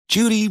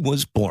Judy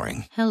was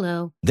boring.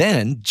 Hello.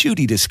 Then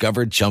Judy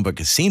discovered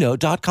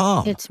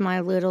ChumbaCasino.com. It's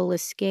my little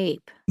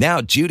escape. Now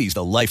Judy's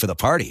the life of the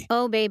party.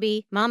 Oh,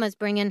 baby, mama's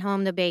bringing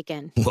home the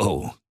bacon.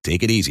 Whoa,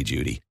 take it easy,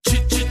 Judy.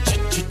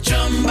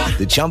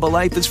 The Chumba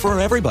life is for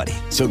everybody.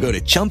 So go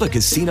to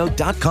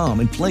ChumbaCasino.com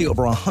and play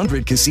over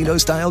 100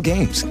 casino-style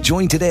games.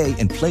 Join today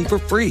and play for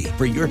free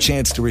for your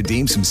chance to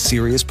redeem some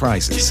serious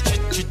prizes.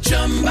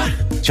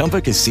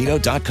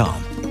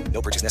 ChumbaCasino.com.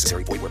 No purchase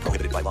necessary. Void where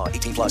prohibited by law.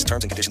 18 plus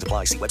terms and conditions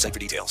apply. See website for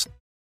details.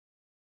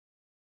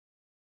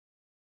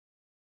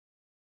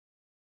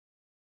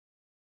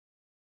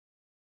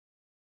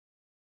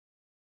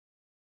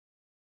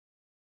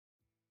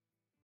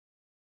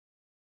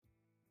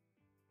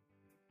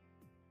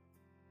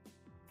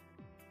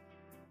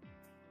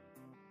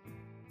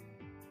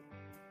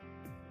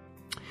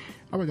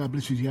 All right, God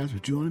bless you guys for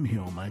joining me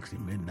here on Mike's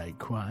Midnight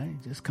Cry.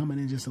 Just coming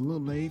in just a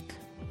little late,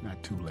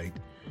 not too late.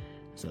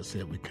 As I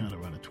said, we kind of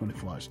run a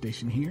 24-hour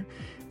station here,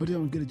 but they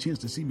don't get a chance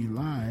to see me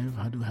live.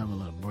 I do have a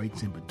lot of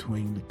breaks in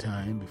between the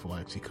time before I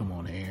actually come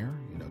on air,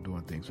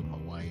 doing things with my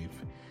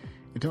wife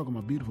and talking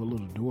to my beautiful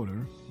little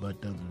daughter.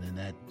 But other than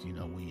that,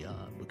 we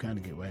kind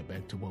of get right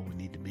back to where we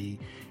need to be.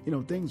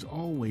 Things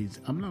always,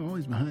 I'm not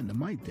always behind the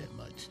mic that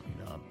much.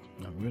 I'm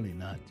really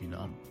not.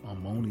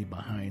 I'm only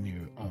behind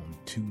here on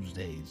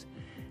Tuesdays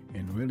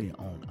and really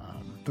on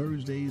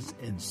Thursdays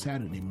and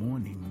Saturday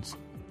mornings.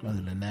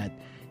 Other than that,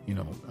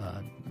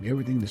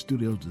 everything in the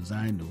studio is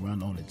designed to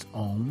run on its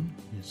own.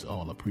 It's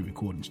all a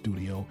pre-recording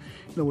studio.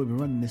 We've been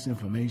running this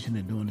information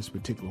and doing this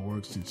particular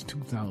work since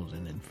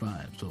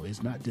 2005. So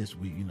it's not just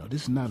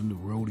this is not a new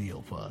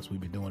rodeo for us. We've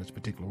been doing this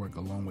particular work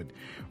along with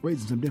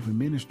raising some different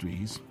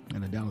ministries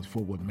in the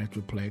Dallas-Fort Worth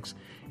Metroplex.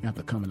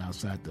 After coming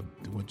outside the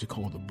what you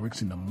call the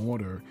bricks and the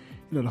mortar,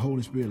 the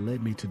Holy Spirit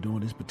led me to doing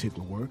this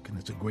particular work, and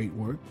it's a great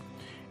work.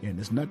 And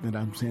it's not that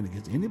I'm saying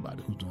against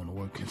anybody who's doing the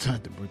work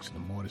inside the bricks and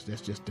the mortars. That's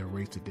just their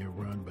race that they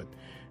run. But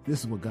this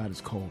is what God has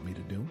called me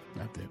to do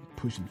after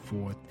pushing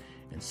forth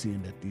and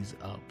seeing that these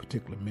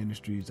particular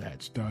ministries I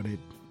had started,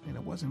 and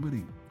it wasn't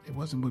really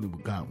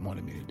what God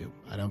wanted me to do.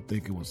 I don't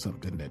think it was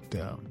something that,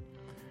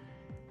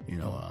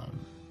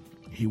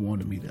 He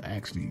wanted me to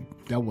actually.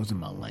 That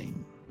wasn't my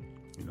lane.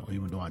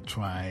 Even though I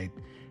tried.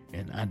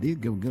 And I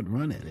did give a good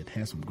run at it.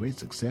 Had some great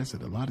success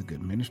at a lot of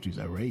good ministries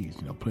I raised.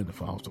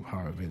 Plentiful House of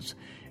Harvest,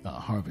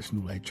 Harvest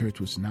New Light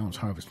Church, which now is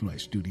Harvest New Light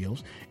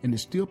Studios, and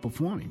it's still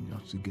performing.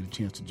 So you get a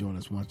chance to join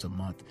us once a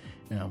month.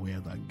 We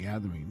have our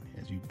gathering.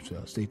 As you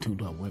stay tuned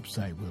to our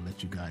website, we'll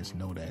let you guys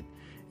know that.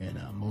 And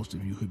most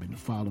of you who've been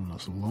following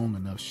us long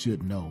enough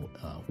should know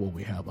where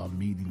we have our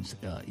meetings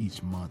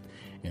each month.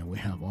 And we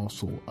have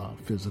also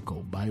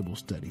physical Bible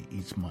study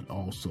each month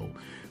also.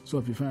 So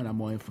if you find out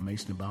more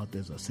information about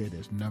this, as I said,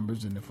 there's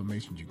numbers and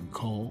information you can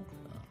call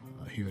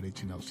here at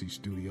HNLC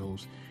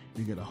Studios.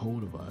 You get a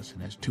hold of us,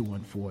 and that's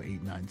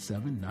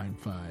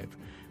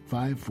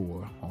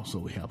 214-897-9554. Also,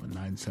 we have a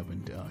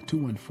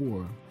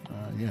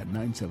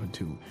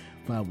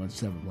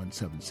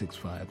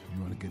 972-517-1765. If you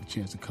want to get a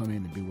chance to come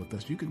in and be with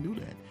us, you can do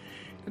that.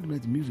 To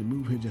make the music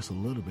move here just a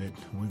little bit,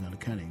 we're going to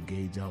kind of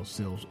engage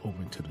ourselves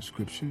over into the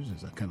scriptures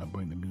as I kind of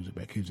bring the music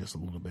back here just a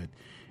little bit,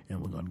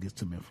 and we're going to get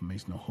some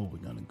information on how we're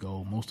going to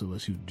go. Most of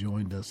us who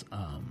joined us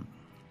on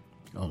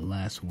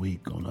last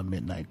week on a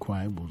Midnight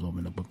Cry was over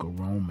in the book of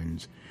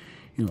Romans,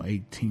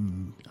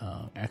 18,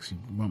 actually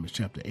Romans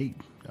chapter 8,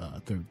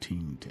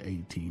 13 to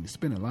 18. It's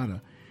been a lot of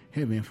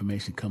heavy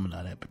information coming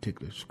out of that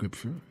particular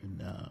scripture,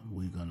 and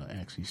we're going to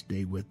actually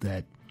stay with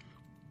that.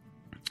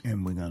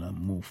 And we're going to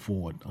move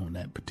forward on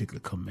that particular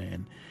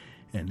command.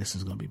 And this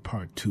is going to be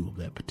part 2 of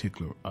that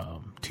particular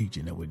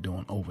teaching that we're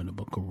doing over in the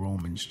book of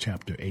Romans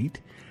chapter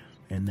 8.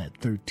 And that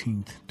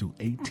 13th to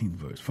 18th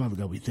verse. Father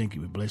God, we thank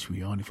you. We bless you.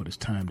 We honor you for this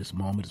time, this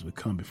moment as we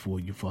come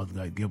before you. Father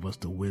God, give us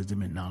the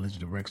wisdom and knowledge,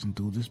 direction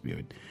through the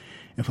Spirit.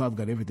 And Father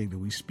God, everything that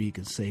we speak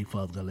and say,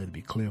 Father God, let it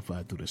be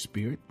clarified through the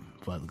Spirit.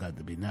 Father God,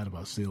 to be not of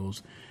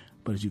ourselves,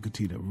 but as you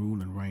continue to rule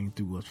and reign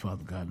through us,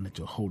 Father God, and let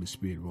your Holy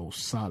Spirit roll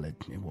solid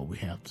in what we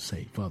have to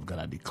say. Father God,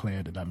 I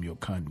declare that I'm your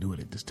conduit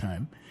at this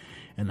time,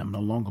 and I'm no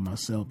longer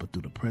myself, but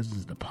through the presence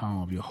and the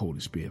power of your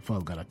Holy Spirit.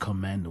 Father God, I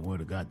command the word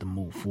of God to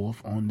move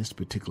forth on this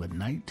particular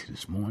night,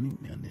 this morning,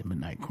 and the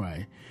Midnight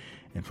Cry.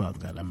 And Father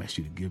God, I'm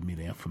asking you to give me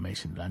the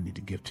information that I need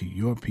to give to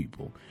your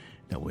people,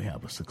 that we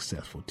have a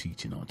successful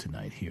teaching on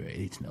tonight here at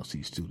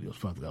HNLC Studios.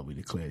 Father God, we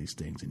declare these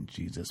things in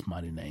Jesus'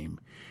 mighty name.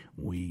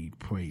 We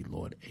pray,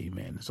 Lord.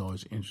 Amen. It's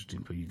always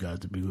interesting for you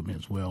guys to be with me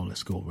as well.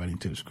 Let's go right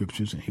into the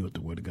scriptures and hear what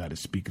the word of God is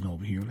speaking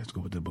over here. Let's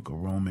go with the book of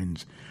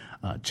Romans,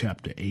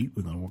 chapter 8.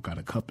 We're going to work out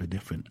a couple of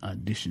different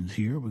editions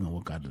here. We're going to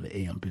work out of the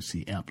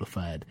AMPC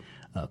Amplified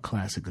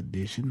Classic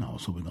Edition.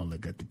 Also, we're going to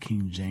look at the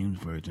King James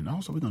Version.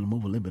 Also, we're going to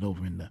move a little bit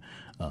over in the,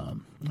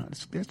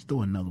 let's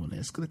throw another one.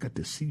 Let's look at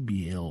the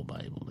CBL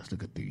Bible. Let's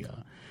look at the,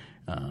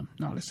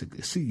 let's look at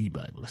the CE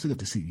Bible. Let's look at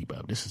the CE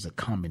Bible. This is a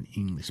Common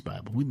English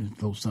Bible. We need to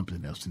throw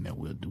something else in there.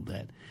 We'll do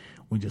that.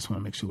 We just want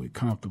to make sure we're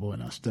comfortable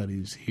in our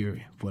studies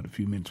here for the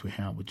few minutes we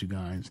have with you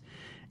guys.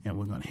 and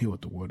we're going to hear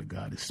what the Word of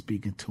God is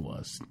speaking to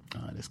us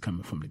that's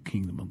coming from the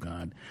kingdom of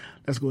God.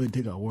 Let's go ahead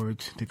and take our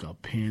words, take our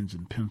pens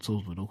and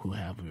pencils, for those who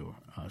have your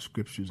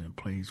scriptures in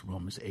place,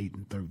 Romans 8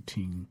 and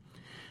 13.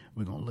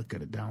 We're going to look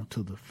at it down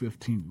to the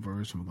 15th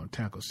verse, and we're going to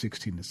tackle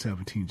 16 and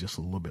 17 just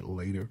a little bit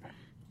later.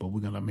 But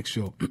we're going to make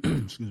sure,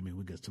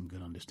 we get some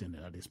good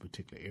understanding of this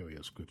particular area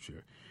of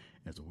Scripture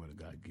as the Word of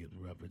God gives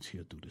reverence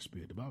here through the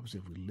Spirit. The Bible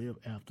says if we live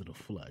after the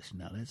flesh.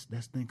 Now, let's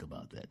think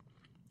about that.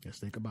 Let's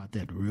think about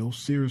that real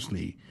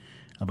seriously,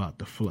 about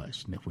the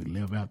flesh. And if we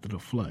live after the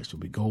flesh,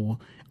 we go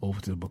over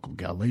to the book of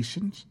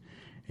Galatians,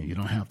 and you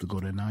don't have to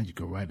go there now. You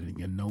can write it in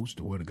your notes.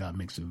 The Word of God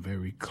makes it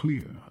very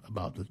clear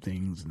about the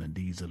things and the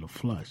deeds of the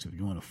flesh. If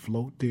you want to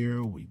float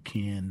there, we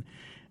can.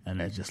 And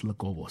let's just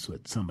look over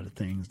some of the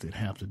things that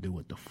have to do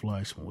with the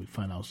flesh when we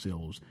find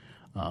ourselves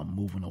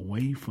moving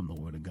away from the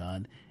Word of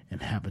God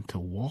and having to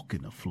walk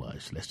in the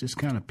flesh. Let's just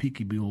kind of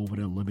peeky over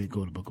there a little bit.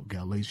 Go to the book of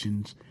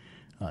Galatians.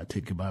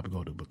 Take your Bible,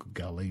 go to the book of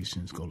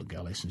Galatians. Go to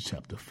Galatians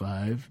chapter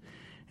 5.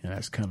 And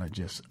let's kind of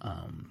just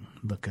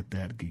look at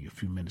that. Give you a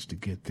few minutes to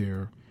get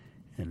there.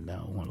 And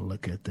I want to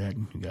look at that.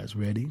 You guys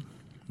ready?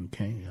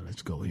 Okay,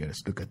 let's go here.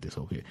 Let's look at this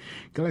over here.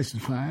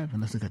 Galatians 5,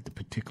 and let's look at the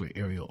particular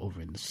area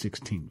over in the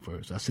 16th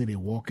verse. I say they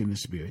walk in the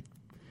Spirit,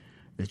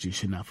 that you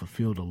should not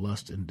fulfill the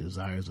lust and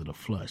desires of the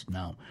flesh.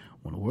 Now,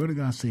 when the Word of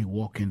God say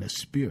walk in the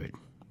Spirit,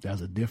 there's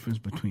a difference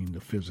between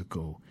the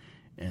physical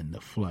and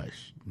the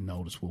flesh.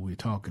 Notice what we're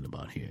talking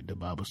about here. The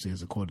Bible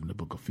says, according to the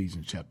book of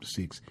Ephesians chapter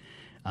 6,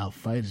 our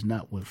fight is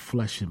not with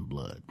flesh and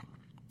blood.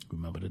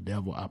 Remember, the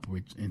devil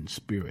operates in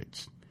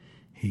spirits.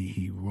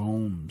 He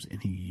roams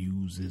and he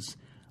uses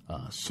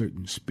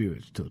certain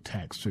spirits to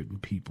attack certain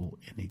people,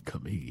 and he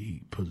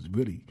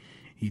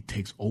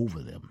takes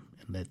over them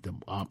and let them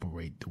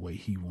operate the way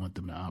he wants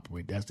them to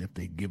operate. That's if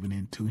they're given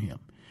in to him.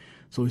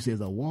 So he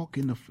says, walk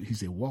in the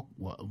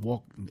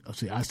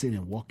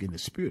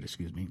Spirit,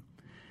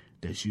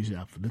 that you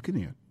shall, look in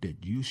there,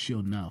 that you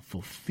shall not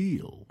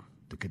fulfill,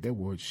 look at that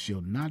word,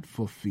 shall not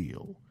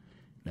fulfill.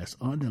 Let's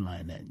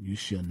underline that. You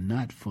shall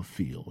not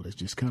fulfill. Let's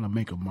just kind of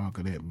make a mark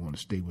of that. We want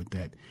to stay with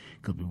that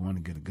because we want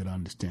to get a good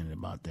understanding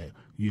about that.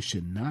 You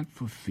should not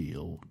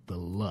fulfill the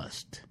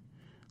lust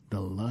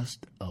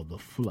of the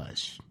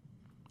flesh.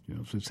 You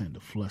know what I'm saying? The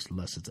flesh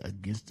lusts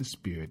against the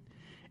Spirit,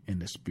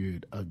 and the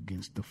Spirit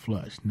against the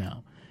flesh.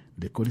 Now,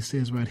 look what it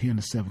says right here in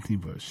the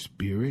 17th verse.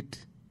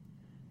 Spirit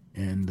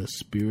and the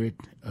Spirit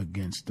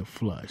against the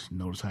flesh.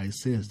 Notice how it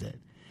says that.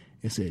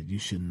 It said, you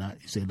should not,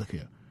 it said, look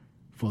here.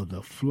 For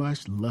the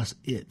flesh lusts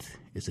it.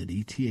 It's an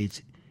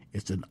ETH.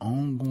 It's an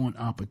ongoing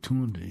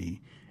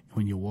opportunity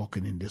when you're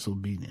walking in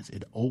disobedience.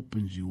 It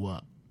opens you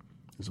up.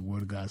 As the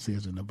Word of God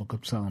says in the book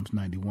of Psalms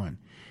 91.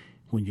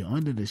 When you're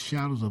under the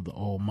shadows of the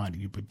Almighty,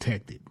 you're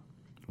protected.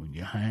 When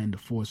you're behind the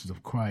forces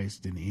of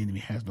Christ, then the enemy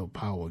has no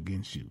power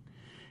against you.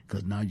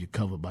 Because now you're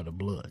covered by the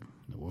blood.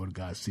 The Word of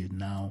God says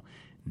now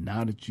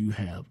that you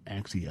have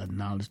actually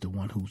acknowledged the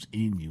one who's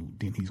in you,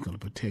 then he's going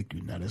to protect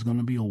you. Now there's going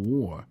to be a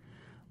war.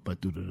 But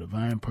through the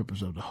divine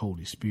purpose of the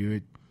Holy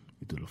Spirit,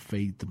 through the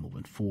faith, the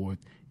moving forward,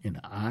 in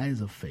the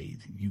eyes of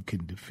faith, you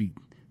can defeat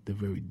the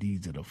very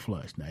deeds of the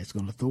flesh. Now, it's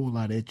going to throw a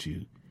lot at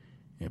you,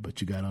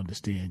 but you got to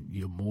understand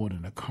you're more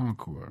than a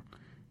conqueror.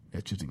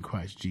 That's just in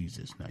Christ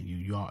Jesus. Now,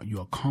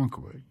 you're a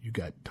conqueror. You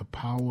got the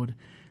power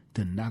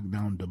to knock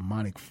down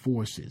demonic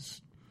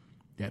forces.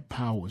 That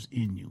power is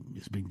in you.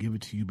 It's been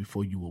given to you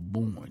before you were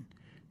born.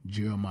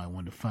 Jeremiah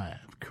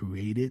 1-5.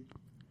 Created,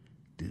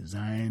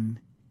 designed,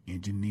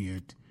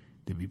 engineered,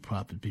 to be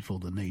prophets before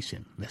the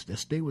nation. Let's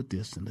stay with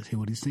this and let's hear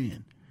what he's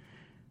saying.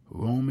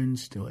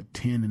 Romans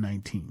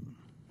 10:19.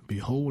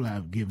 Behold, I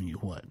have given you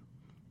what?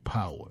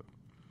 Power.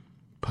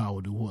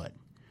 Power to what?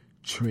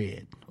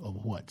 Tread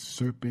of what?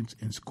 Serpents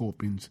and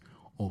scorpions,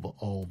 over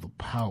all the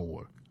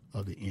power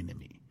of the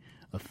enemy.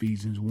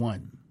 Ephesians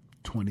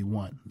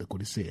 1:21. Look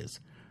what it says.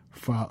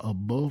 Far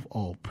above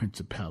all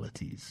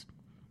principalities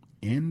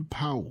and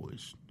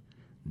powers,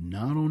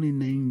 not only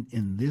named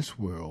in this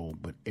world,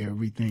 but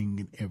everything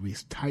and every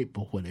type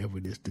of whatever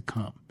it is to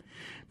come.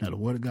 Now, the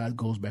Word of God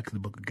goes back to the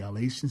book of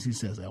Galatians. He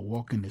says, I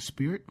walk in the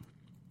Spirit,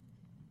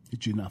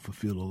 that you not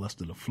fulfill the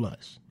lust of the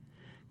flesh.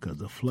 Because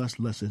the flesh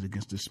lusts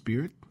against the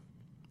Spirit,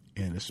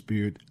 and the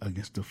Spirit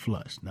against the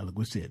flesh. Now, look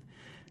what it said.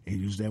 It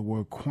used that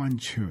word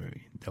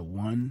contrary, the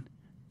one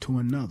to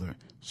another,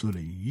 so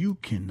that you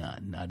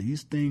cannot. Now,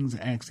 these things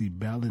are actually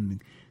battling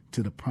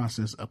to the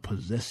process of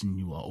possessing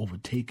you or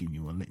overtaking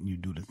you and letting you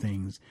do the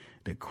things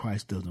that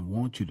Christ doesn't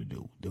want you to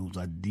do. Those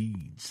are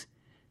deeds.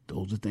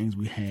 Those are things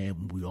we had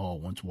when we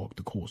all once walked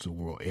the course of the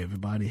world.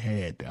 Everybody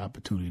had the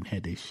opportunity and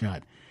had their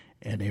shot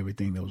at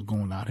everything that was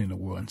going out in the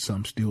world, and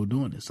some still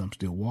doing it. Some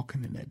still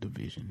walking in that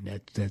division.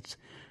 That's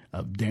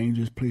a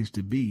dangerous place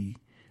to be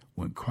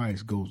when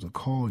Christ goes to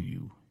call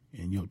you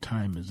and your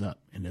time is up.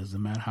 And it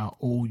doesn't matter how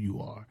old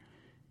you are.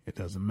 It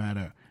doesn't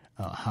matter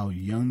how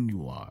young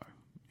you are.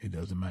 It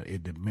doesn't matter.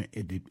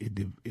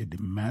 It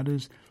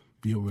matters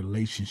your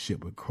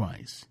relationship with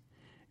Christ.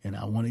 And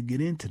I want to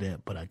get into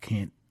that, but I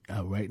can't.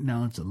 Right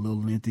now, it's a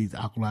little lengthy.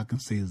 All I can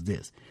say is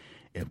this.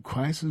 If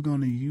Christ is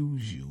going to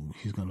use you,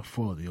 he's going to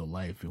further your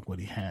life and what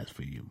he has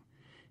for you.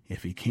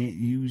 If he can't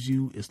use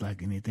you, it's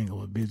like anything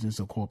of a business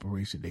or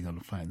corporation. They're going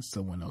to find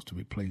someone else to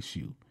replace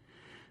you.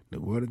 The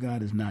word of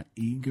God is not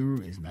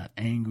eager, it's not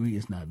angry,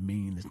 it's not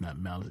mean, it's not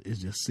malice. It's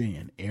just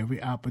saying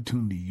every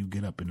opportunity you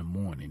get up in the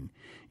morning,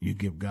 you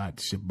give God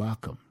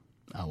Shabbakim.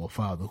 Our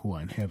Father who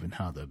art in heaven,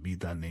 hallowed be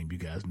thy name. You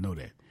guys know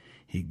that.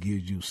 He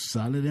gives you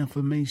solid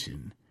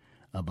information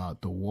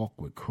about the walk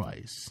with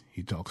Christ.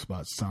 He talks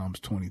about Psalms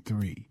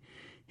 23.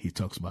 He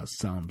talks about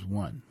Psalms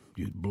 1.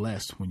 You're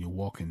blessed when you're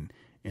walking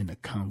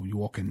you're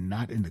walking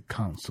not in the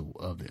counsel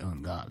of the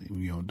ungodly.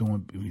 When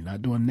you're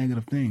not doing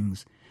negative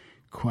things,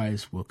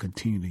 Christ will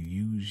continue to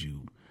use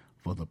you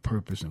for the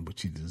purpose in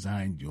which he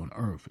designed you on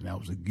earth. And that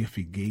was a gift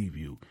he gave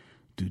you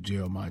through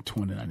Jeremiah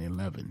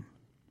 29:11.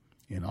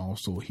 And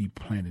also he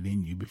planted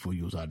in you before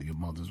you was out of your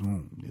mother's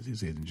womb. As he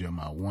says in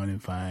Jeremiah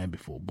 1:5,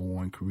 before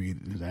born,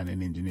 created, designed,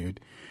 and engineered,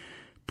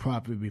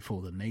 properly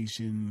before the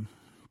nation,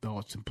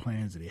 thoughts and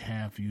plans that he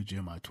have for you,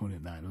 Jeremiah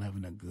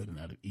 29:11, are good and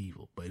not of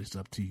evil. But it's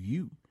up to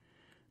you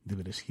to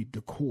keep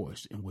the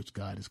course in which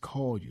God has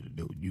called you to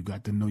do. You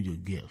got to know your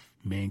gift.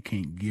 Man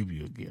can't give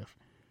you a gift.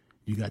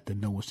 You got to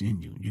know what's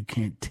in you. You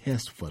can't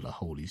test for the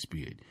Holy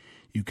Spirit.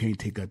 You can't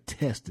take a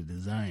test to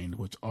design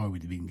what's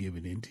already been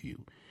given into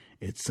you.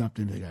 It's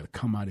something that got to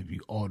come out of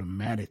you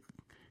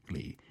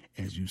automatically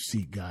as you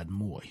seek God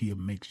more. He'll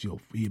make your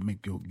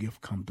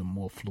gift come to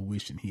more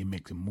fruition. He'll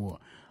make it more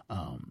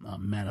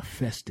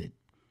manifested,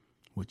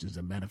 which is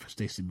a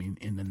manifestation mean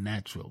in the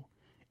natural.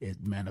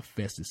 It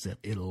manifests itself.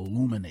 It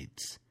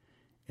illuminates.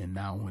 And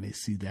now when they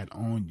see that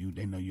on you,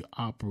 they know you're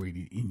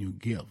operating in your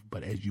gift.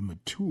 But as you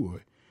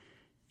mature,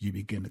 you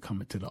begin to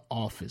come into the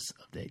office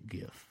of that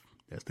gift.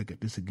 Let's look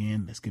at this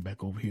again. Let's get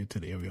back over here to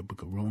the area of the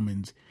book of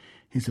Romans.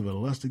 He said, "The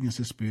lust against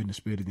the spirit and the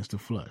spirit against the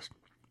flesh.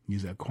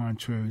 These are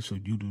contrary, so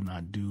you do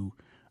not do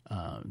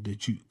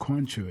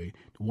contrary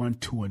one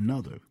to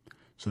another,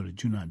 so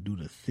that you not do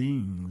the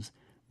things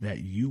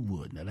that you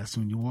would." Now that's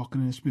when you're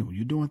walking in the spirit. When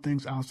you're doing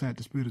things outside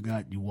the spirit of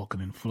God, you're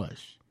walking in the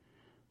flesh.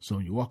 So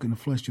when you walk in the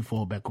flesh, you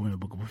fall back over in the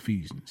book of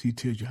Ephesians. He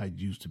tells you how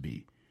you used to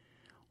be.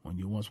 When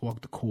you once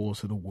walked the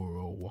course of the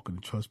world, walking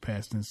in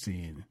trespass and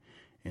sin,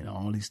 and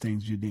all these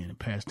things you did in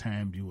past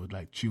times, you were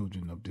like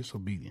children of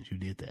disobedience. You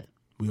did that.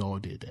 We all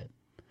did that.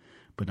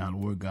 But now the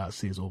word God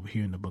says over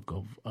here in the book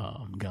of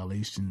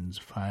Galatians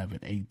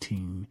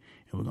 5:18, and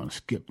we're going to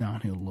skip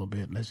down here a little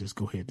bit. Let's just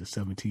go ahead to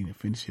 17 and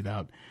finish it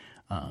out.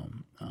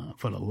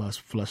 For the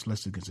flesh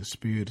lust against the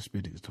spirit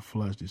against the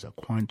flesh. These are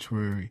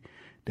contrary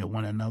to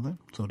one another,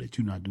 so that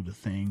you not do the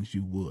things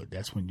you would.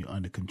 That's when you're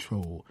under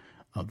control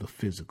of the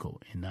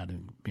physical and not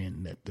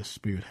being that the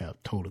spirit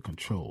have total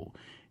control.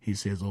 He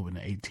says over in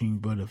the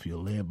 18th, but if you're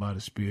led by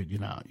the spirit,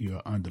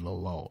 you're under the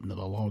law. Now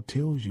the law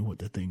tells you what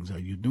the things are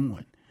you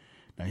doing.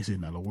 Now he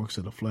said, now the works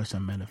of the flesh are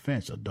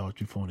manifest: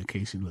 adultery,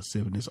 fornication,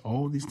 lasciviousness,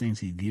 all these things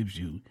he gives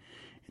you.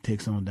 It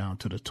takes on down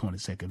to the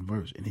 22nd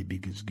verse, and he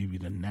begins to give you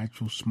the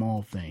natural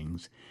small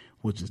things,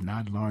 which is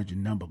not large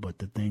in number, but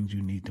the things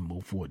you need to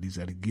move forward. These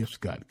are the gifts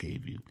God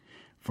gave you.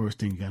 First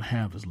thing you're going to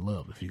have is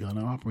love. If you're going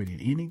to operate in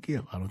any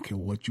gift, I don't care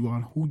what you are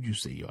and who you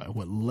say you are,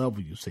 what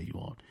level you say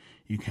you're on.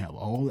 You can have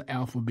all the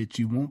alphabet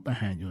you want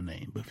behind your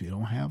name, but if you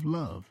don't have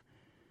love,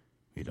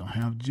 you don't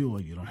have joy,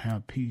 you don't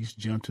have peace,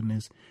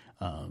 gentleness,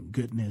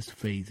 goodness,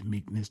 faith,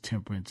 meekness,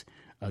 temperance,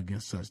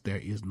 against such there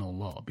is no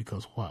law.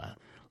 Because why?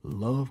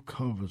 Love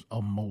covers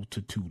a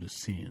multitude of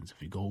sins.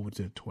 If you go over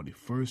to the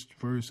 21st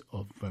verse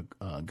of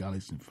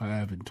Galatians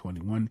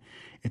 5:21,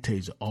 it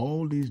tells you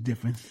all these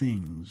different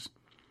things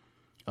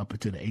up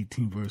into the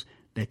 18th verse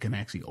that can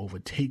actually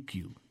overtake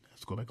you.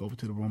 Let's go back over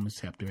to the Romans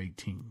chapter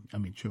 8,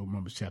 and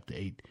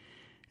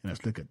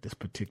let's look at this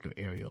particular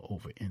area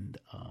over in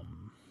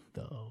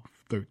the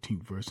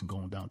 13th verse and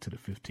going down to the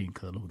 15th,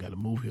 because I know we got to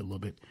move here a little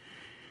bit.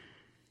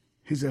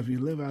 He said, if you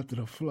live after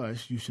the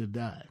flesh, you should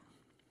die.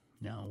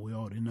 Now, we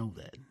already know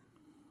that.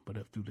 But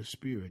if through the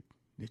Spirit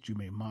that you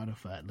may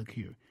modify, look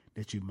here,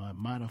 that you might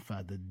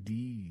modify the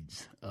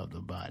deeds of the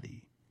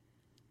body,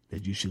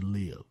 that you should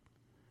live.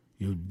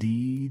 Your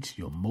deeds,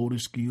 your motor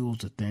skills,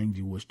 the things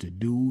you wish to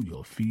do,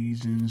 your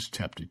Ephesians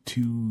chapter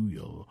 2,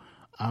 your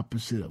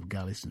opposite of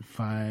Galatians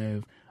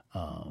 5,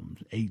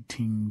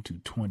 18 to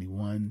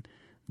 21,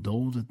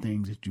 those are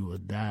things that you will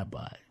die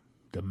by.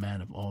 The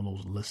man of all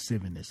those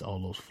lasciviousness,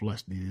 all those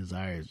fleshly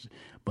desires.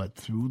 But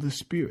through the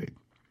Spirit,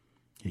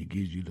 he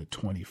gives you the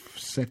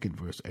 22nd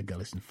verse of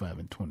Galatians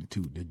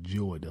 5:22, the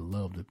joy, the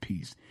love, the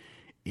peace.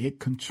 It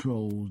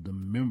controls the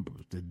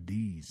members, the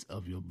deeds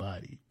of your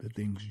body, the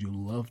things you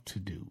love to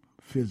do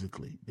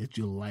physically, that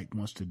your light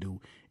wants to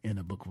do in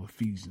the book of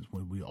Ephesians,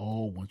 when we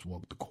all once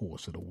walked the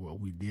course of the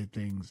world. We did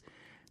things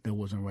that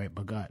wasn't right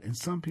by God. And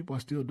some people are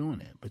still doing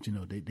that. But,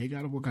 they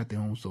got to work out their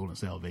own soul and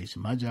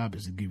salvation. My job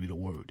is to give you the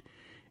word.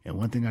 And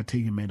one thing I tell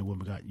you, man, the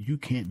woman of God, you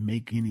can't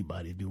make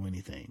anybody do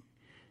anything.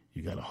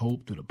 You got to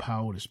hope through the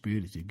power of the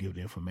Spirit as you give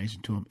the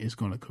information to them. It's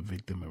going to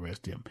convict them and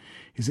arrest them.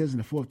 He says in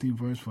the 14th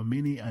verse, for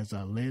many as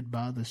are led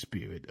by the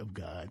Spirit of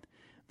God,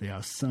 They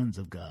are sons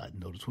of God.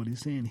 Notice what he's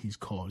saying. He's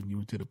calling you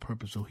into the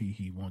purpose of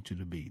he wants you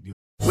to be.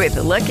 With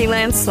the Lucky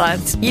Land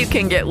Slots, you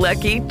can get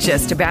lucky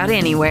just about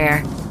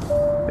anywhere.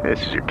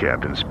 This is your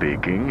captain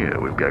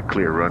speaking. We've got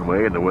clear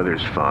runway and the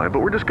weather's fine, but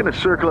we're just going to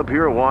circle up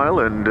here a while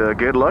and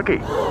get lucky.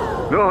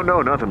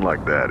 No, nothing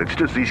like that. It's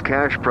just these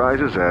cash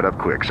prizes add up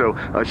quick. So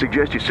I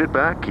suggest you sit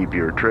back, keep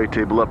your tray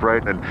table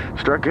upright, and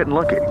start getting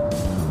lucky.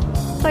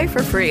 Play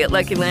for free at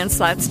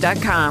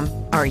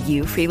LuckyLandSlots.com. Are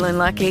you feeling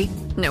lucky?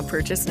 No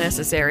purchase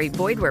necessary.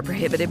 Void where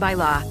prohibited by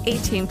law.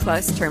 18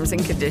 plus terms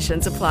and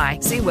conditions apply.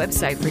 See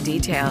website for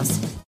details.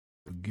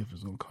 The gift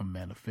is going to come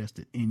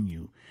manifested in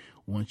you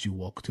once you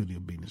walk to the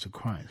obedience of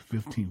Christ.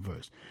 15th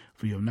verse.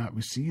 For you have not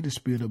received the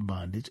spirit of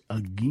bondage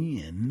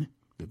again,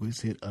 look what it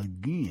said,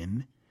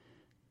 again,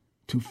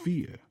 to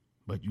fear,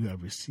 but you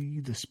have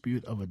received the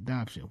spirit of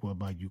adoption,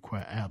 whereby you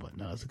cry, Abba.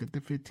 Now let's look at the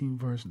 15th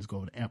verse and let's go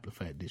over the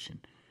Amplified Edition.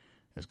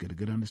 Let's get a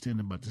good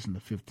understanding about this in the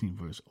 15th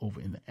verse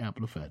over in the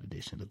Amplified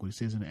Edition. Look what it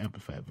says in the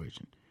Amplified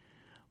version.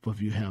 For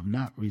if you have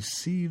not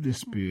received the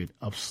spirit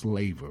of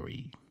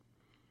slavery,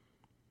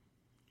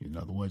 in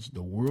other words,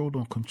 the world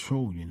don't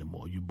control you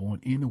anymore. You're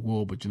born in the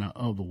world, but you're not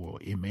of the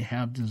world. It may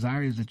have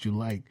desires that you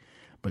like,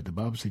 but the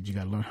Bible said you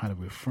got to learn how to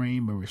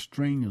refrain or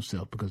restrain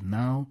yourself, because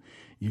now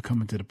you're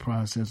coming to the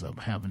process of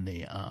having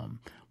the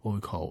what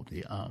we call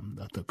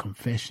the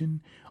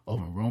confession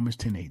over Romans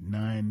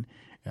 10:8-9.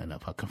 And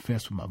if I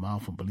confess with my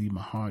mouth and believe in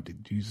my heart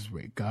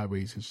that God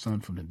raised his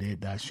son from the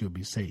dead, I shall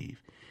be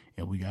saved.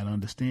 And we got to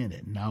understand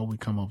that. Now we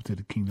come up to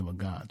the kingdom of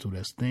God. So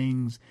there's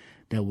things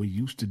that we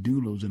used to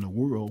do those in the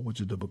world,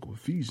 which is the book of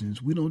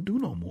Ephesians, we don't do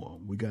no more.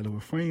 We got to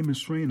refrain and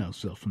restrain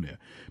ourselves from there.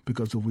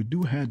 Because if we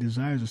do have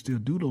desires to still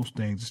do those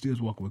things, to still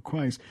walk with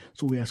Christ,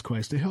 so we ask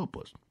Christ to help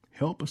us.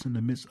 Help us in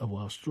the midst of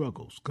our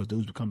struggles, because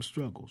those become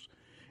struggles.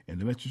 In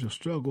the midst of your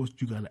struggles,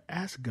 you got to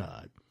ask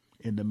God,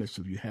 in the midst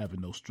of you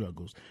having those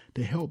struggles,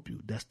 to help you.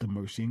 That's the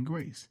mercy and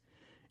grace.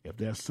 If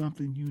there's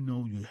something you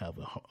know you have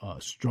a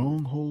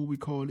stronghold, we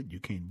call it, you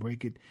can't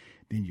break it,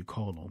 then you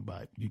call on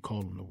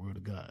the word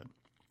of God.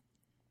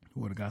 The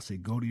word of God say,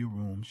 go to your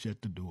room,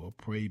 shut the door,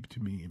 pray to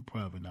me in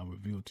private, and I'll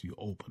reveal to you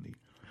openly.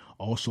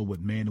 Also with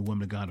man and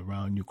woman of God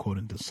around you,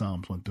 according to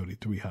Psalms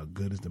 133, how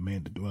good is the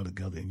man to dwell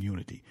together in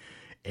unity.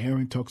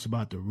 Aaron talks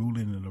about the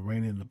ruling and the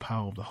reigning and the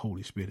power of the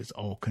Holy Spirit. It's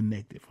all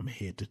connected from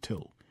head to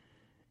toe.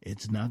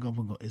 It's never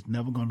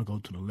going to go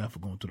to the left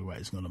or going to the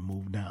right. It's going to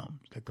move down.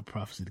 It's like the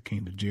prophecy that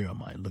came to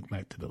Jeremiah. Look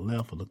like to the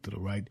left or look to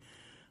the right,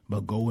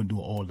 but go and do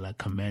all that I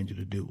command you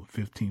to do.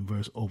 15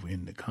 verse over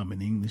in the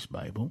Common English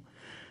Bible.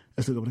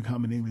 Let's look up the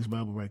Common English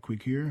Bible right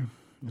quick here.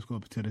 Let's go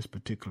up to this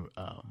particular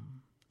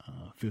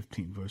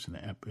 15 verse in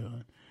the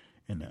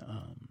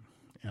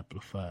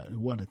Amplified.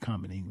 What the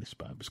Common English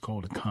Bible? It's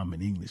called the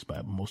Common English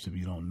Bible. Most of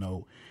you don't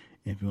know.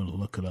 If you want to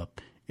look it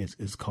up,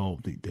 it's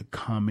called the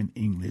Common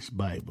English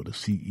Bible, the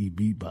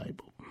CEB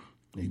Bible.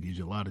 It gives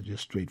you a lot of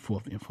just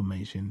straightforward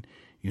information.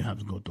 You don't have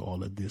to go through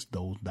all of this,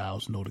 those,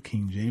 thous. No, the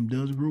King James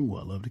does rule.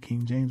 I love the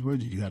King James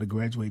Version. You got to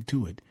graduate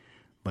to it.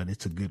 But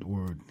it's a good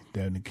word.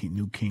 There in the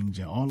New King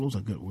James. All those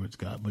are good words,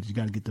 God. But you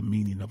got to get the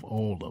meaning of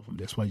all of them.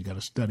 That's why you got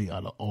to study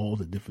out of all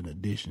the different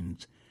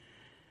editions.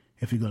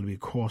 If you're going to be a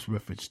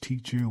cross-reference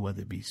teacher,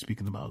 whether it be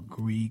speaking about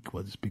Greek,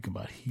 whether it's speaking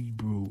about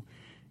Hebrew,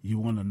 you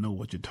want to know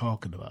what you're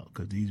talking about,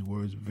 because these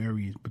words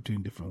vary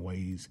between different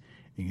ways,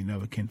 and you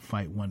never can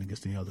fight one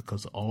against the other,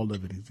 because all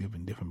of it is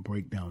giving different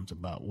breakdowns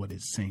about what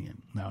it's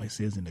saying. Now, it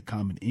says in the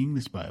Common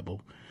English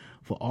Bible,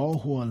 for all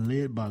who are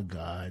led by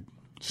God's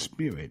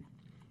Spirit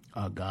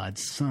are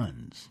God's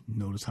sons.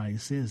 Notice how he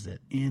says that.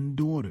 And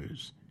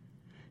daughters.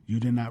 You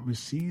did not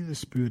receive the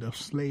spirit of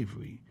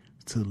slavery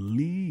to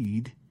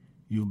lead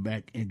you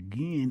back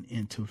again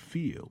into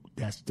fear.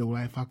 That's the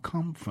life I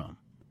come from.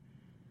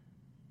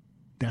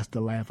 That's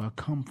the life I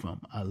come from.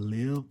 I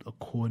lived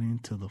according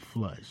to the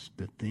flesh.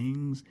 The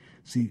things,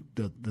 see,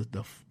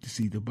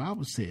 the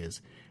Bible says,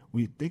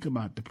 we think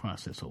about the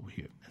process over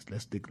here.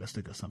 Let's think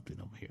of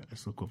something over here.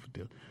 Let's look over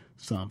to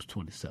Psalms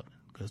 27.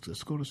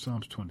 Let's go to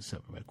Psalms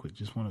 27 right quick.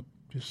 Just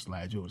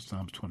slide you over to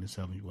Psalms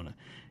 27. You want to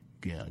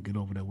get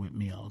over there with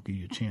me? I'll give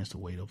you a chance to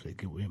wait over there.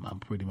 Get with him. I'm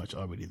pretty much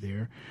already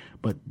there.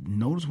 But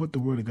notice what the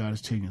Word of God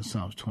is telling you in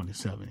Psalms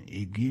 27.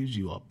 It gives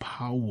you a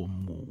power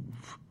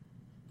move.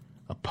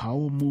 A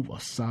power move, a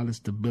solid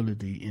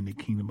stability in the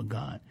kingdom of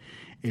God.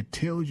 It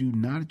tells you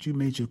now that you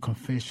made your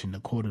confession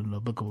according to the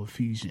book of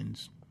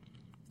Ephesians,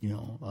 in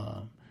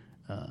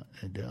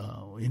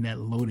that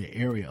loaded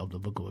area of the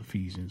book of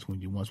Ephesians, when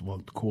you once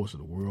walked the course of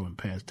the world in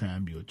past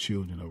time, your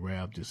children of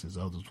wrath just as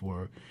others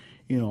were.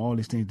 All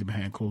these things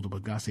behind closed doors,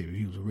 but God said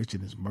he was rich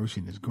in his mercy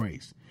and his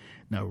grace.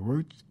 Now,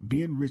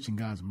 being rich in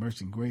God's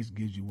mercy and grace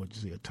gives you what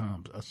you say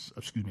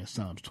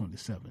Psalms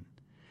 27.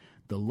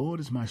 The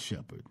Lord is my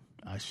shepherd,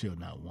 I shall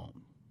not want.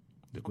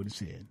 Look what it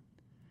said.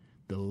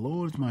 The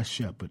Lord is my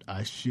shepherd,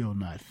 I shall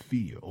not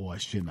fear, or I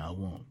shall not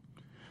want.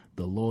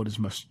 The Lord is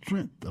my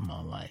strength of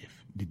my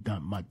life.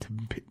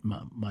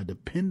 My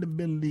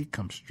dependability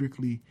comes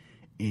strictly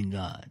in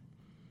God.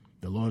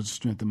 The Lord is the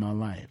strength of my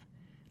life.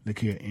 Look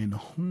here, in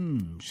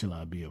whom shall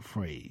I be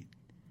afraid?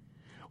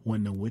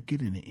 When the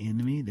wicked and the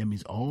enemy, that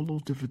means all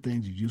those different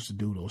things you used to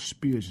do, those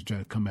spirits that try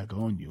to come back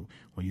on you,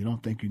 when you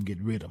don't think you can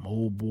get rid of them,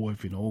 old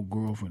boyfriend, old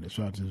girlfriend that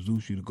tries to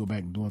seduce you to go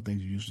back and doing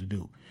things you used to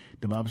do.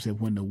 The Bible said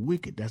when the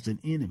wicked, that's an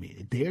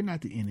enemy. They're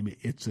not the enemy.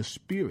 It's a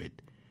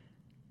spirit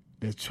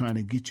that's trying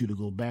to get you to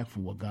go back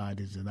from what God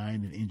has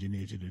designed and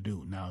engineered you to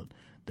do. Now,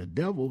 the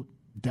devil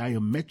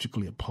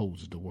diametrically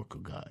opposes the work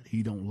of God.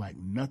 He don't like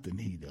nothing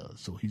he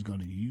does. So he's going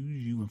to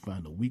use you and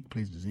find the weak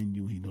places in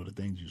you. He know the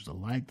things you used to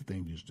like, the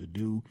things you used to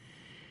do.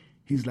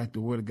 He's like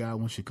the word of God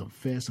wants you to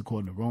confess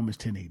according to Romans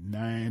 10:8,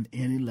 9,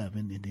 and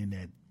 11. And then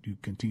that you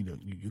continue to,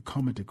 you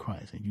come into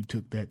Christ and you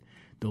took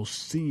those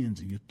sins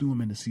and you threw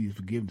them in the sea of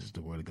forgiveness.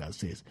 The word of God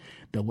says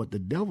that what the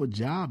devil's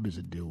job is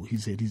to do, he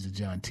said he's a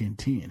John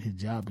 10:10. His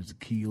job is to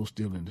kill,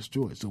 steal, and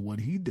destroy. So what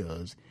he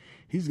does,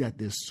 he's got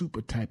this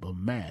super type of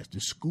mask,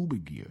 this scuba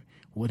gear.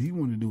 What he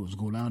want to do is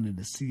go down in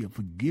the sea of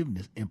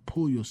forgiveness and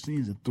pull your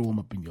sins and throw them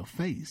up in your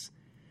face.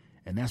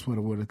 And that's what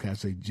the word of God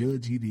says,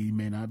 judge he that he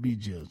may not be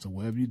judged. So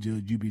wherever you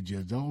judge, you be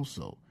judged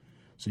also.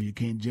 So you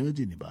can't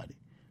judge anybody.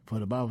 For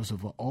the Bible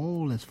says, for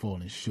all has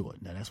fallen short.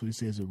 Now that's what it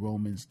says in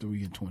Romans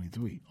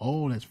 3:23.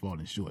 All has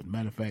fallen short.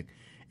 Matter of fact,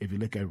 if you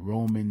look at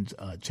Romans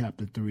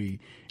chapter 3,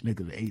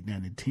 look at the 8,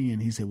 9, and 10,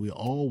 he said we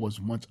all was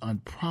once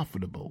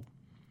unprofitable.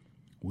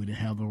 We didn't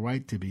have the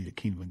right to be the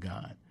kingdom of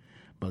God.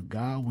 But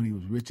God, when he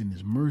was rich in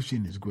his mercy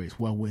and his grace,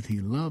 wherewith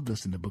he loved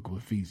us in the book of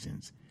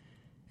Ephesians,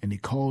 and he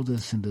called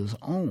us into his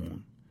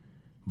own.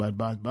 But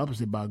the Bible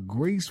said, by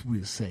grace we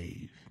are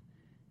saved,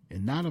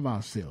 and not of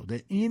ourselves,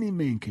 that any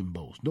man can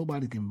boast.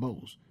 Nobody can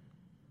boast.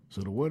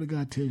 So the word of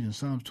God tells you in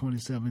Psalms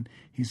 27,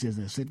 he says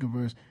in the second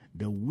verse,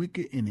 the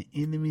wicked and the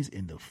enemies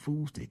and the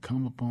fools, they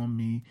come upon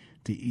me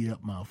to eat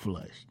up my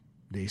flesh.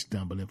 They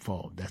stumble and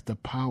fall. That's the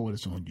power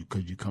that's on you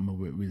because you come up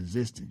with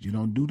resistance. You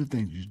don't do the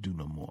things you do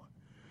no more.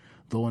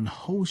 Though an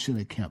host should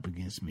encamp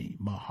against me,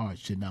 my heart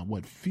should not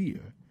what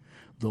fear.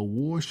 Though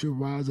war should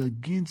rise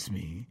against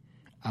me,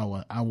 I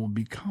will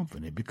be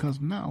confident, because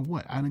now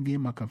what? I done gave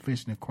my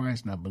confession to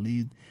Christ, and I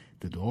believe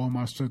that through all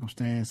my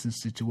circumstances,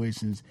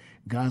 situations,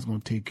 God's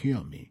going to take care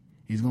of me.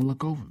 He's going to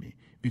look over me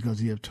because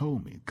he have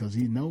told me, because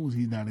he knows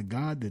he's not a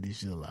God that he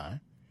should lie,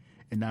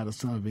 and not a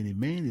son of any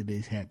man that they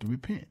had to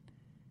repent.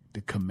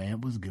 The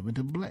command was given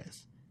to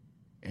bless,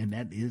 and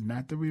that is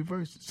not the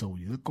reverse. So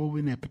when you look over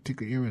in that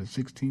particular area, the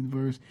 16th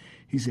verse,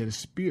 he said, the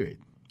Spirit,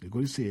 look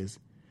what he says,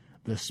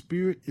 the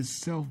Spirit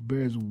itself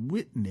bears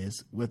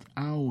witness with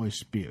our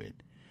spirit.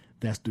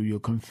 That's through your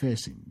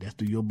confessing. That's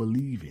through your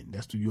believing.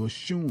 That's through your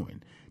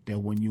assuring that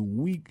when you're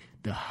weak,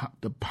 the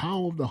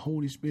power of the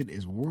Holy Spirit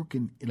is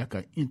working like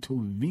an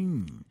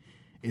intervene.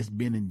 It's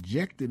been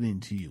injected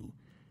into you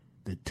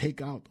to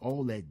take out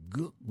all that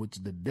good which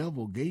the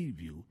devil gave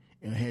you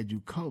and had you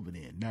covered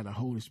in. Now the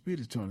Holy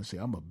Spirit is trying to say,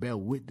 I'm going to bear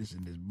witness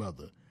in this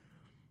brother.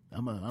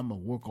 I'm gonna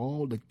work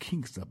all the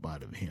kinks up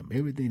out of him.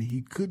 Everything that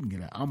he couldn't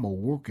get out, I'm going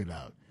to work it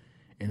out.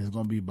 And it's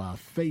going to be by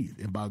faith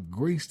and by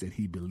grace that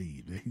he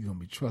believes, that he's going to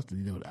be trusted.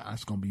 You know, that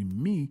it's going to be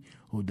me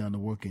who done the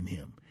work in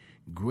him.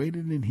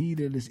 Greater than he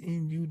that is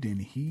in you, than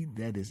he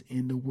that is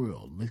in the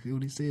world. Look at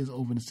what he says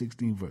over in the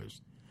 16th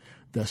verse.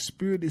 The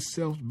Spirit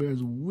itself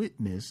bears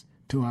witness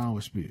to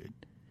our spirit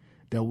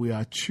that we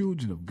are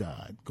children of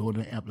God. Go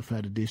to the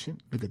Amplified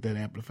Edition. Look at that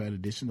Amplified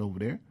Edition over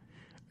there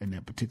in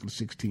that particular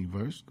 16th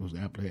verse. Let's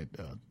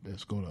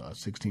go to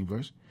 16th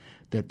verse.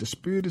 That the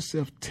Spirit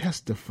itself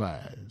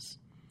testifies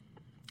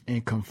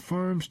and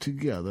confirms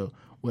together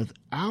with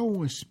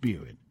our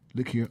spirit,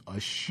 look here,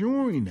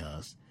 assuring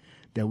us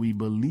that we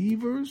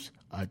believers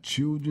are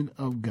children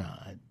of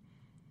God.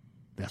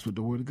 That's what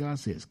the Word of God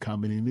says.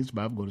 Common English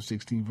Bible, go to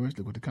 16th verse,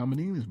 look what the Common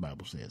English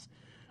Bible says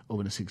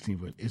over the 16th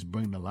verse. It's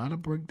bringing a lot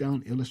of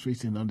breakdown,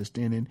 illustration, and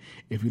understanding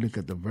if you look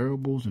at the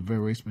variables and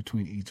variations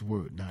between each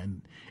word. Now,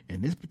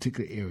 in this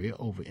particular area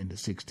over in the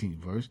 16th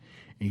verse,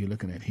 and you're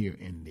looking at here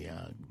in the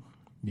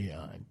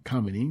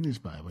Common English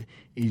Bible,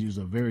 it uses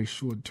a very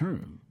short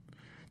term.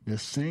 The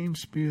same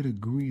Spirit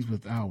agrees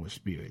with our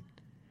spirit.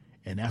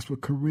 And that's what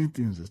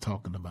Corinthians is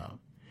talking about.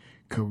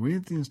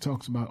 Corinthians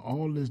talks about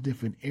all these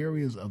different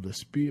areas of the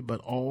Spirit, but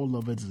all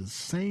of it is the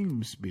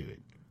same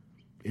Spirit.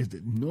 Is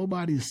that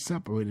nobody is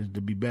separated to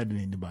be better than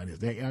anybody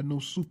else. There are no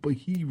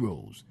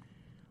superheroes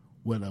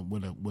with a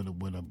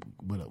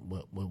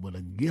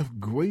gift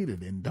greater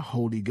than the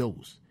Holy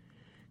Ghost.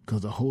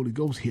 Because the Holy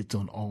Ghost hits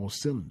on all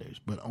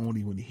cylinders, but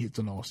only when he hits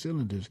on all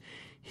cylinders,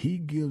 he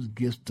gives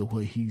gifts to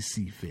where he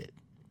see fit.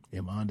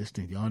 Am I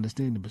understand? You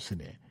understand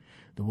the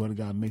The Word of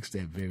God makes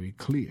that very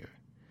clear.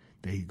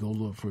 That he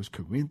goes over 1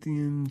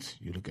 Corinthians.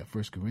 You look at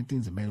 1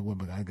 Corinthians, and man,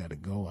 but I got to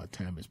go. Our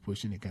time is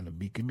pushing. It kind of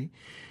beaking me.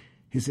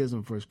 He says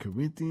in 1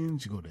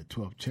 Corinthians, you go to the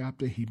 12th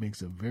chapter, he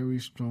makes a very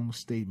strong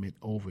statement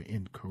over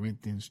in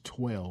Corinthians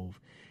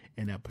 12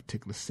 in that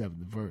particular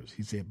 7th verse.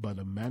 He said, but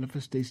a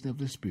manifestation of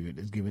the Spirit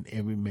is given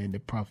every man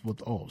that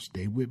profiteth all.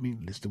 Stay with me.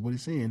 Listen to what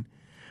he's saying.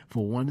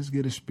 For one is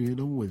given a spirit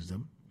of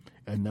wisdom,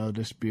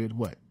 another spirit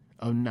what?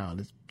 Of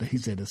knowledge. He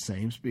said the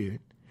same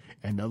Spirit.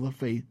 Another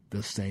faith,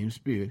 the same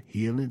Spirit.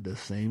 Healing, the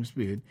same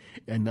Spirit.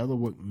 Another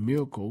work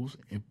miracles,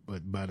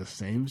 but by the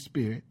same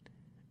Spirit.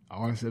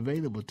 or it's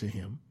available to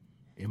him.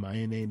 Am I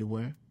in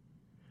anywhere?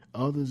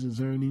 Others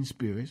discerning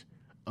spirits,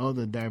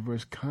 other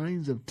diverse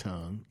kinds of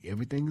tongue.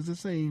 Everything is the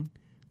same.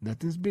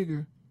 Nothing's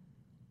bigger.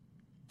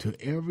 To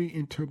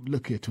every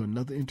look here to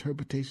another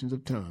interpretations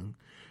of tongue.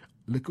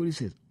 Look what he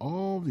says.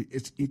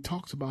 It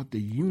talks about the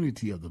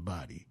unity of the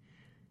body.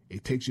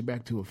 It takes you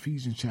back to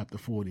Ephesians chapter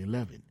 4 and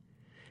 11.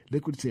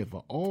 Look what it said.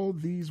 For all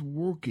these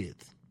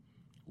worketh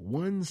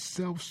one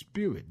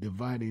self-spirit,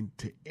 dividing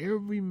to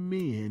every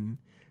man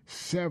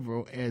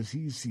several as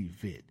he see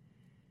fit.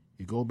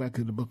 You go back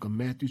to the book of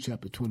Matthew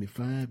chapter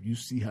 25, you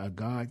see how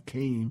God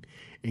came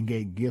and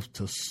gave gifts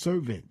to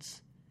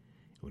servants.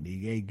 When he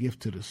gave gifts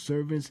to the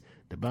servants,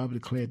 the Bible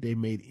declared they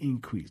made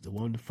increase. The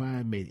one with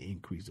 5 made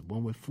increase. The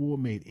one with 3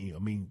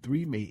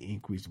 made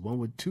increase. The one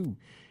with 2.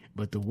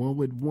 But the one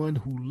with 1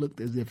 who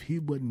looked as if he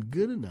wasn't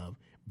good enough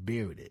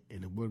buried it.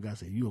 And the word of God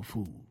said, "You're a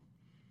fool.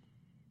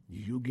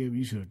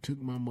 You should have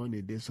took my money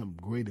and did something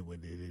greater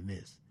with it than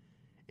this.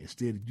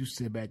 Instead, you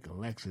sit back and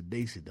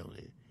laxadaicid on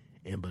it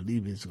and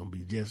believe it's going to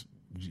be just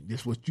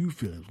what you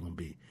feel it's going to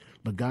be."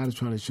 But God is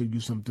trying to show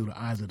you something through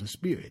the eyes of the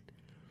Spirit.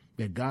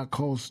 That God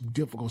calls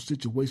difficult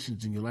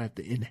situations in your life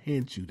to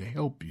enhance you, to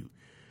help you,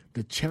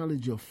 to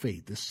challenge your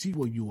faith, to see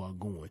where you are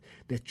going,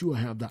 that you will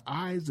have the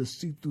eyes to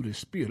see through the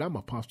Spirit. I'm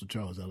Apostle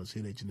Charles Ellis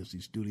here at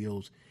HNFC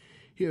Studios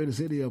here in the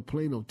city of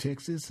Plano,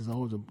 Texas. It's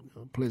always a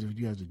pleasure for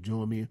you guys to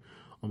join me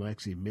on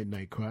actually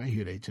Midnight Cry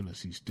here at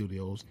HNFC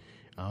Studios.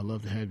 I'd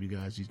love to have you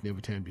guys each and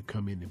every time you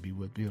come in and be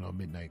with me on our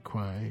Midnight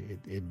Cry.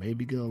 It may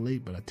be getting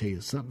late, but I tell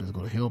you something that's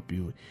going to help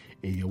you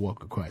in your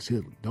walk of Christ.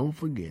 Here, don't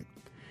forget,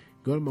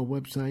 go to my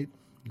website.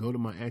 Go to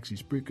my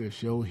Spreaker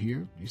show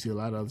here. You see a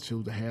lot of other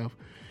shows I have.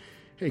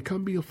 Hey,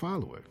 come be a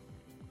follower.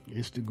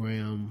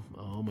 Instagram,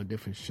 all my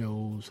different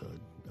shows,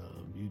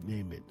 you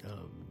name it.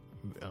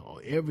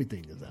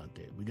 Everything is out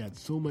there. We got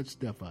so much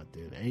stuff out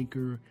there. The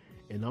Anchor,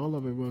 and all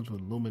of it runs with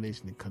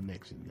illumination and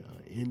connection.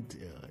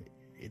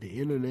 The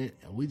internet,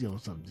 we doing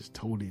something just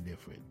totally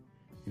different.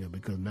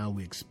 Because now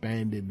we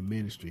expanded the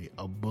ministry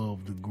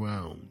above the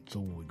ground. So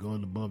when we're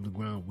going above the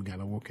ground, we got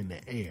to work in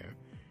the air.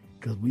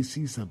 Because we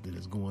see something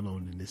that's going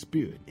on in the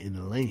spirit, in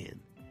the land.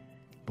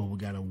 But we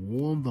got to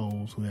warn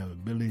those who have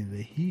ability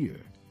to hear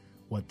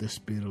what the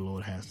Spirit of the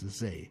Lord has to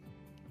say.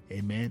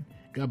 Amen.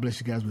 God bless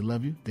you guys. We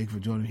love you. Thank you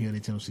for joining me here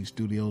at HNFC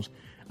Studios.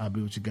 I'll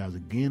be with you guys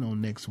again on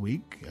next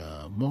week.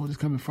 More this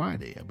coming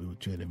Friday. I'll be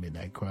with you at the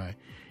Midnight Cry.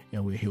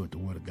 And we're here with the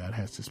Word of God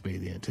has to say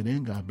there. Until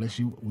then, God bless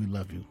you. We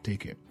love you. Take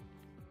care.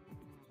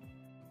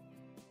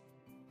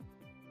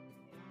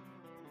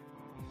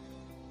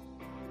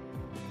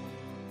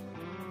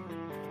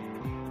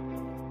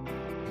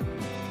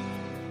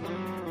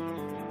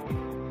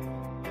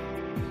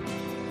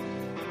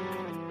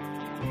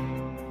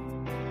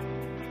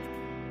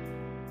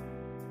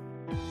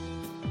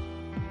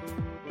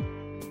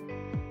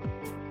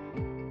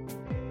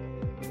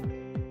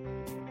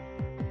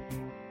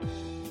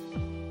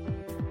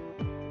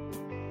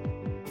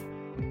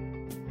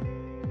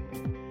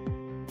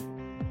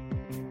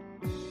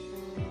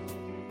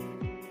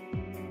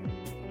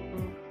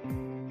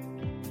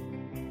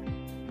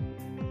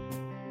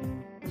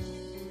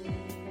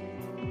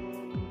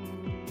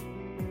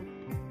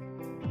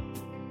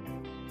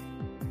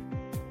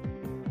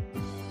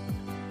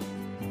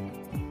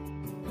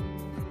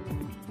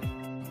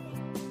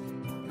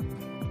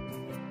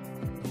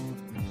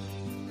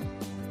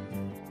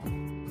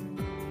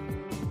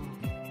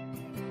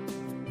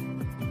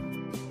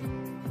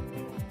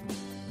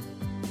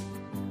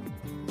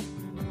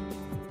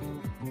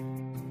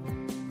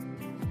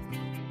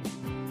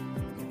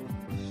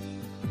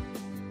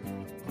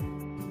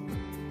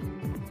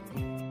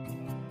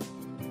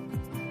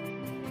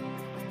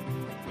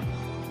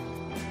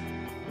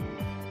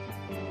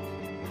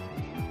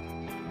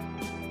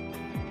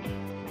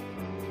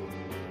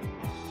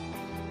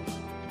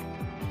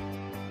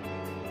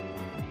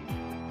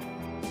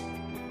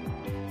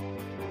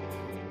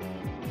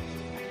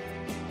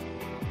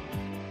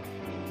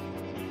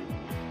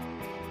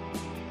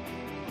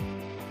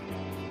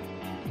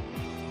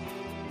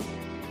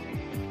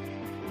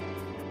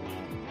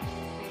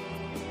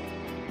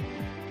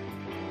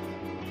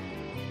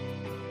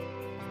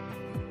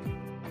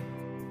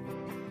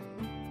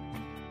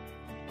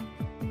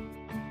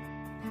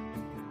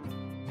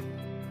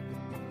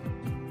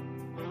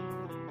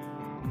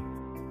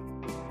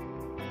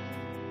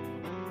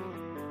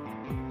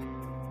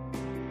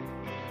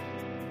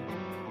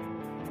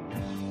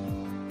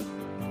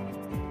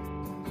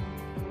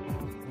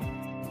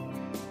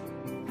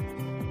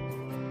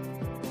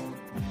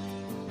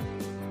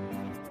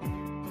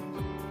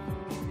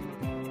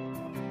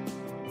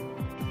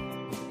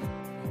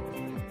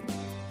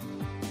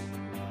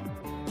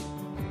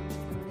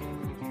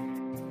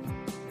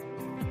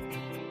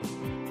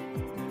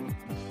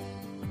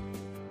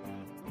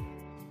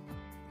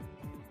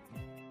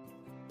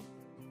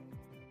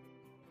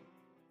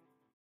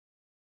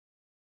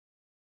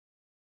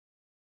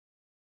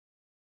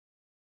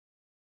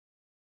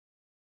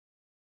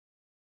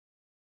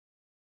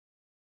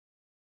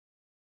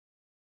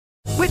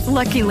 With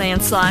Lucky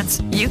Land Slots,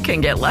 you can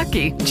get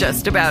lucky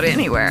just about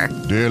anywhere.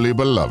 Dearly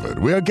beloved,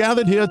 we are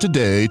gathered here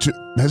today to...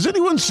 Has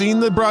anyone seen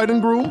the bride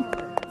and groom?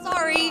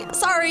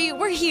 Sorry,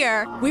 we're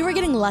here. We were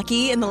getting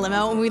lucky in the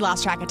limo and we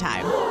lost track of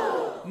time.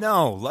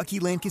 No,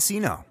 Lucky Land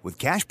Casino, with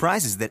cash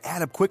prizes that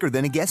add up quicker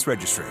than a guest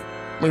registry.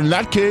 In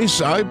that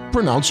case, I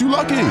pronounce you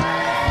lucky.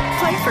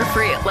 Play for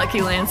free at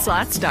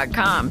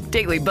LuckyLandSlots.com.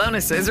 Daily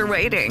bonuses are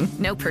waiting.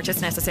 No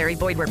purchase necessary.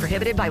 Void where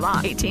prohibited by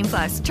law.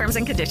 18+. Terms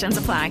and conditions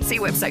apply. See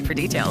website for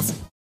details.